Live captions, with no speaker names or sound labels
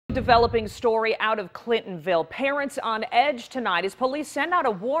Developing story out of Clintonville. Parents on edge tonight as police send out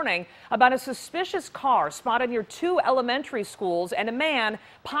a warning about a suspicious car spotted near 2 elementary schools and a man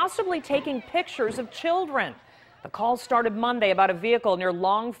possibly taking pictures of children. The call started Monday about a vehicle near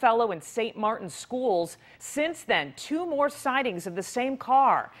Longfellow and St. Martin schools. Since then, 2 more sightings of the same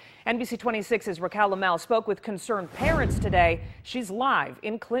car. NBC 26's Raquel Lamel spoke with concerned parents today. She's live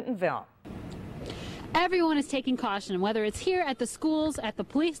in Clintonville. Everyone is taking caution, whether it's here at the schools, at the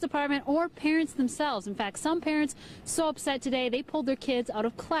police department, or parents themselves. In fact, some parents so upset today they pulled their kids out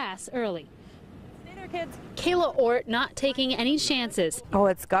of class early. Stay there, kids. Kayla Ort not taking any chances. Oh,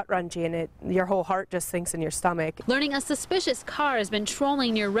 it's gut-wrenching, and your whole heart just sinks in your stomach. Learning a suspicious car has been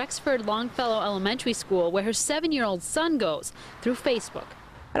trolling near Rexford Longfellow Elementary School, where her 7-year-old son goes, through Facebook.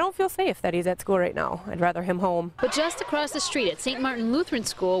 I don't feel safe that he's at school right now. I'd rather him home. But just across the street at St. Martin Lutheran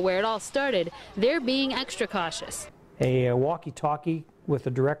School, where it all started, they're being extra cautious. A walkie-talkie with a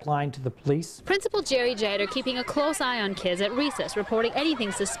direct line to the police. Principal Jerry Jider keeping a close eye on kids at recess, reporting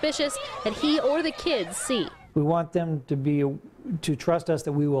anything suspicious that he or the kids see. We want them to trust us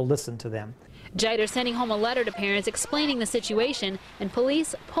that we will listen to them. Jider sending home a letter to parents explaining the situation, and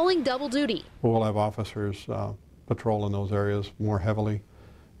police pulling double duty. We'll have officers patrol in those areas more heavily.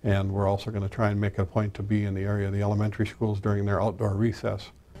 And we're also going to try and make a point to be in the area of the elementary schools during their outdoor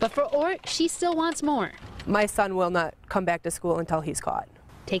recess. But for Ort, she still wants more. My son will not come back to school until he's caught.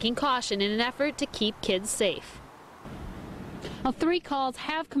 Taking caution in an effort to keep kids safe. Well, 3 calls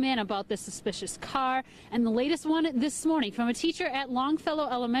have come in about this suspicious car, and the latest one this morning from a teacher at Longfellow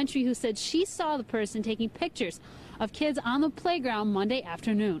Elementary who said she saw the person taking pictures of kids on the playground Monday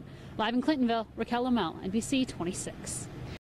afternoon. Live in Clintonville, Raquel Lamel, NBC 26.